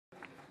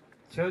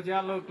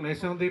छेउजालो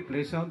क्लेसौँदै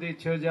प्लेसौँदै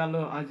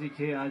छेउजालो आजी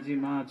खे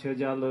आजीमा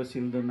छेउजालो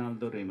सिल्दो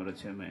नाल्दो रेमरो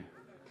छेमै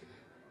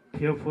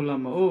थियो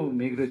फुलम ओ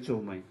मेग्रो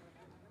चौमै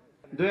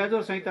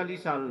 2047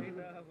 साल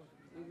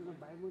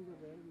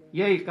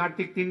यही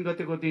कार्तिक 3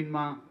 गतेको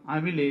दिनमा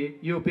हामीले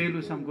यो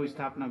पेलु सङ्घको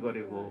स्थापना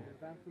गरेको हो।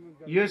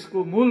 यसको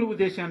मूल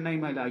उद्देश्य नै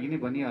मैले अघि नै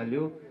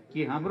भनिहाल्यो कि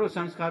हाम्रो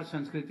संस्कार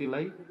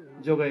संस्कृतिलाई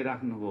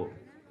जोगाइराख्नु हो।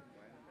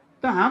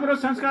 त हाम्रो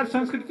संस्कार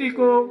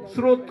संस्कृतिको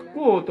स्रोत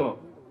को हो त,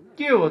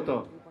 के हो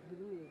त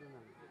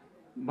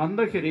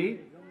भन्दाखेरि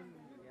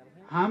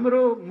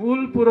हाम्रो मूल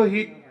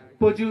पुरोहित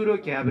पोजुरो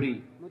क्याब्री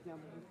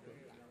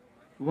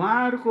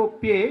उहाँहरूको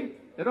पेय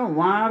र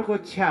उहाँहरूको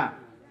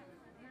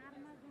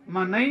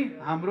छ्यामा नै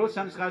हाम्रो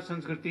संस्कार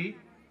संस्कृति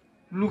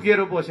लुकेर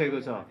बसेको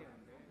छ।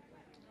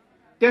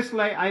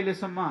 त्यसलाई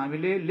अहिलेसम्म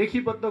हामीले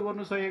लेखिबद्ध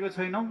गर्नु सकेको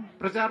छैनौँ,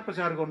 प्रचार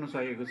प्रसार गर्नु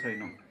सकेको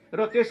छैनौँ र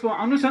त्यसको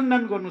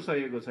अनुसन्धान गर्नु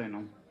सकेको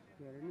छैनौँ।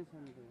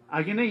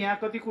 अघि नै यहाँ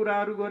कति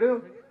कुराहरू गर्यो,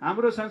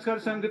 हाम्रो संस्कार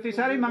संस्कृति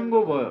साह्रै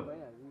महँगो भयो।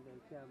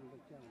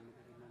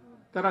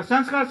 तर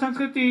संस्कार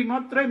संस्कृति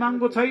मात्रै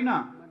महँगो छैन,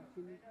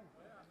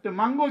 त्यो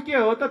महँगो के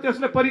हो त,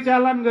 त्यसलाई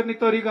परिचालन गर्ने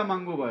तरिका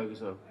महँगो भएको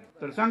छ।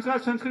 तर संस्कार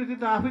संस्कृति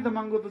त आफै त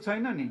महँगो त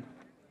छैन नि।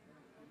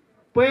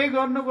 पेय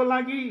गर्नुको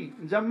लागि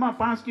जम्मा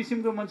 5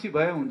 किसिमको मान्छे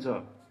भए हुन्छ।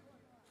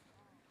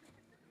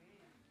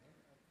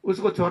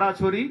 उसको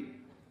छोराछोरी,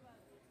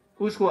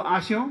 उसको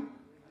आस्यौं,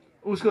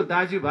 उसको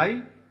दाजुभाइ,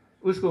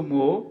 उसको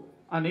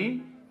मोह अनि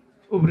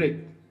उब्रेत,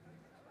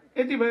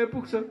 यति भए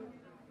पुग्छ।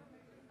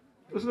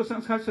 उसको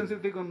संस्कार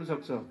संस्कृति गर्नु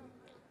सक्छ।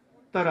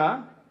 तर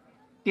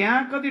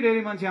त्यहाँ कति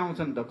धेरै मान्छे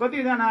आउँछन् त,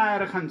 कतिजना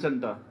आएर खान्छन्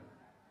त,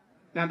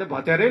 त्यहाँ त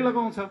भत्यारै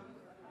लगाउँछ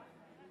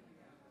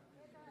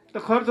त,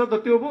 खर्च त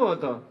त्यो पो हो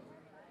त।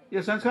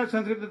 यो संस्कार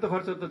संस्कृति त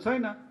खर्च त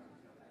छैन।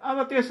 अब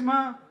त्यसमा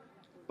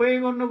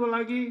पेय गर्नुको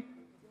लागि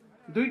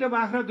 2टा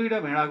बाख्रा 2टा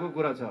भेडाको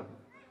कुरा छ।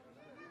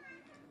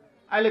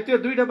 अहिले त्यो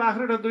 2टा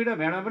बाख्रा र 2टा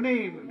भेडा पनि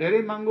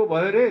धेरै महँगो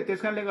भयो रे,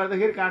 त्यसकारणले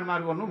गर्दाखेरि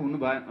काटमार गर्नु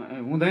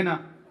हुँदैन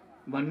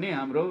भन्ने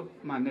हाम्रो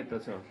मान्यता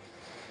छ।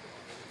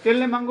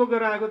 त्यसले महँगो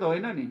गराएको त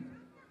होइन नि,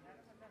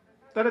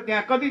 तर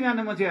त्यहाँ कतिजना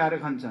मान्छे आएर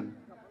खान्छन्,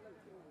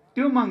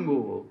 त्यो महँगो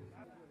हो।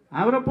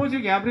 हाम्रो पोजी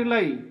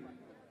घ्याब्रीलाई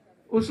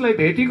उसलाई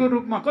भेटीको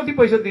रूपमा कति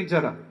पैसा दिन्छ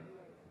र?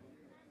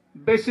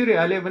 बेसरी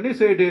हाल्यो भने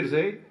 100,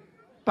 150,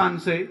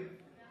 500,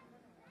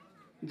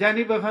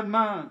 जाने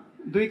बखतमा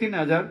 2-3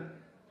 हजार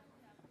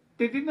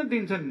त्यति नै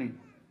दिन्छन् नि।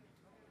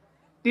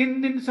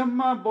 3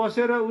 दिनसम्म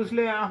बसेर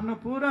उसले आफ्नो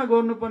पुरा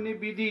गर्नुपर्ने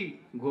विधि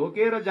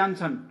घोकेर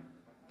जान्छन्।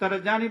 तर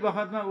जाने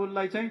बखतमा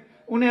उसलाई चाहिँ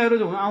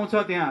उनीहरू आउँछ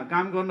त्यहाँ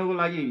काम गर्नुको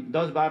लागि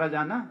 10-12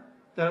 जना,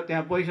 तर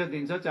त्यहाँ पैसा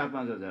दिन्छ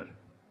 4-5 हजार।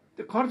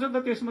 त्यो खर्च त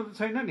त्यसमा त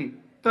छैन नि।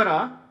 तर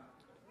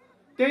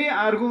त्यही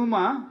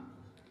अर्घुमा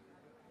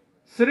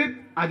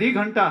सिर्फ आधी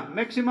घन्टा,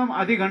 म्याक्सिमम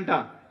आधी घन्टा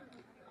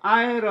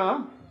आएर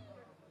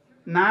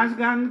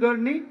नाचगान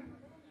गर्ने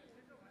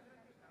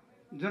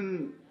जुन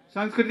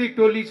सांस्कृतिक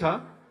टोली छ,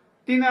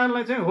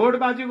 तिनीहरूलाई चाहिँ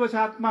होडबाजीको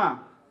साथमा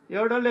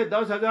एउटाले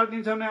 10,000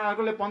 दिन्छ भने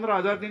अर्कोले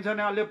 15,000 दिन्छ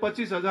भने अर्कोले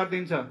 25,000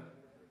 दिन्छ।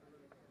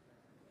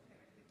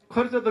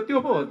 खर्च त त्यो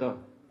पो हो त।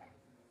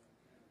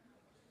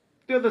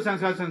 त्यो त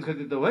संस्कार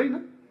संस्कृति त होइन।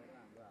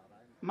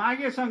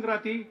 माघे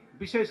सङ्क्रान्ति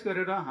विशेष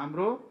गरेर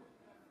हाम्रो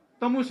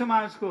तमु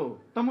समाजको,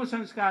 तमु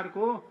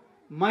संस्कारको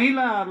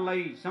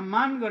महिलाहरूलाई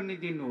सम्मान गर्ने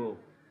दिन हो।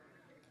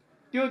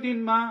 त्यो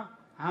दिनमा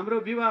हाम्रो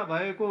विवाह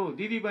भएको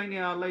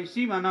दिदीबहिनीहरूलाई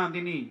सिमाना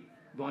दिने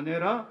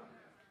भनेर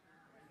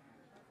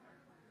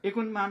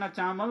 51 माना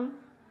चामल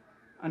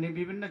अनि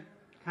विभिन्न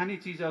खाने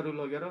चिजहरू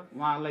लगेर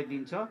उहाँहरूलाई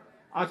दिन्छ,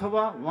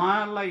 अथवा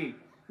उहाँहरूलाई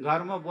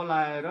घरमा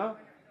बोलाएर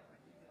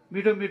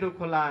मिठो मिठो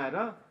खुवाएर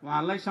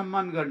उहाँलाई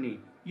सम्मान गर्ने,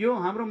 यो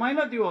हाम्रो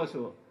महिला दिवस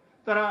हो।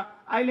 तर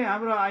अहिले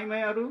हाम्रो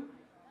आइमाईहरू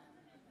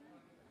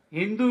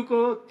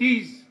हिन्दूको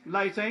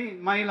तीजलाई चाहिँ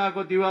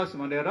महिलाको दिवस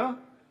भनेर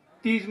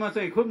तीजमा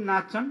चाहिँ खुब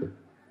नाच्छन्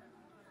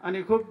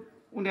अनि खुब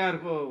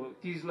उनीहरूको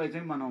तीजलाई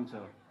चाहिँ मनाउँछ।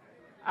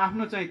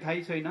 आफ्नो चाहिँ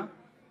थाहै छैन।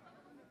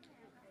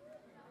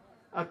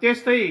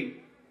 त्यस्तै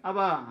अब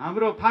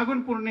हाम्रो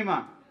फागुन पूर्णिमा,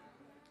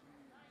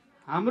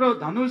 हाम्रो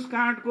धनुष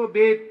काँडको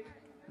वेद,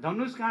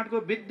 धनुष काँडको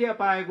विद्या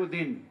पाएको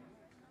दिन।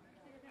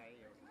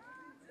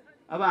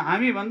 अब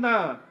हामी भन्दा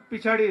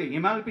पिछाडी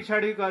हिमाल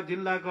पिछाडीका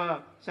जिल्लाका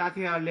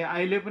साथीहरूले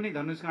अहिले पनि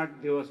धनुष काँड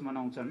दिवस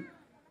मनाउँछन्।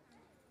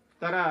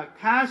 तर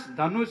खास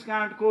धनुष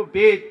काँडको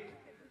वेद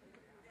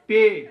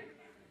पे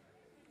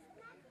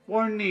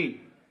पढ्ने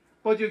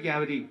पजु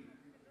घ्याउरी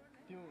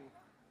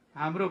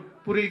हाम्रो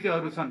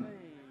पुरोहितहरू छन्,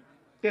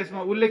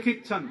 त्यसमा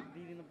उल्लेखित छन्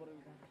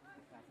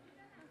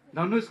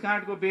धनुष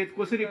काँडको वेद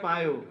कसरी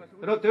पायो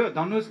र त्यो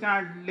धनुष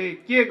काँडले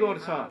के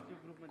गर्छ,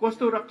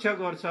 कस्तो रक्षा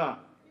गर्छ,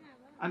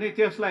 अनि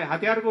त्यसलाई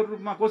हतियारको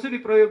रूपमा कसरी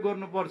प्रयोग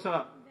गर्नुपर्छ,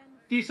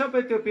 ती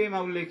सबै त्यो पेयमा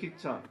उल्लेखित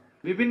छ।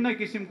 विभिन्न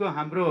किसिमको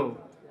हाम्रो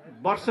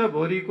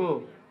वर्षभरिको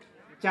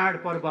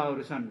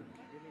चाडपर्वहरू छन्,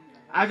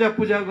 आज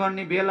पूजा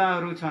गर्ने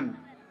बेलाहरू छन्,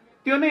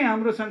 त्यो नै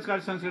हाम्रो संस्कार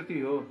संस्कृति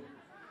हो।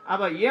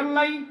 अब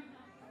यसलाई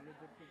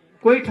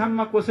कोही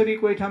ठाउँमा कसरी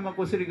कोही ठाउँमा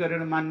कसरी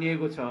गरेर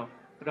मानिएको छ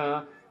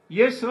र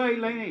यसलाई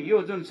नै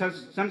यो जुन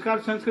संस्कार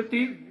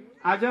संस्कृति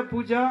आज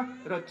पूजा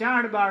र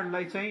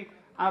चाडबाडलाई चाहिँ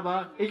अब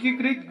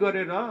एकीकृत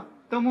गरेर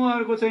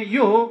तमुहरूको चाहिँ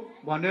यो हो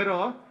भनेर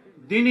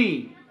दिने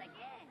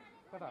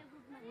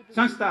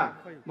संस्था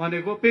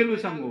भनेको पेलु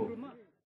सङ्घ हो।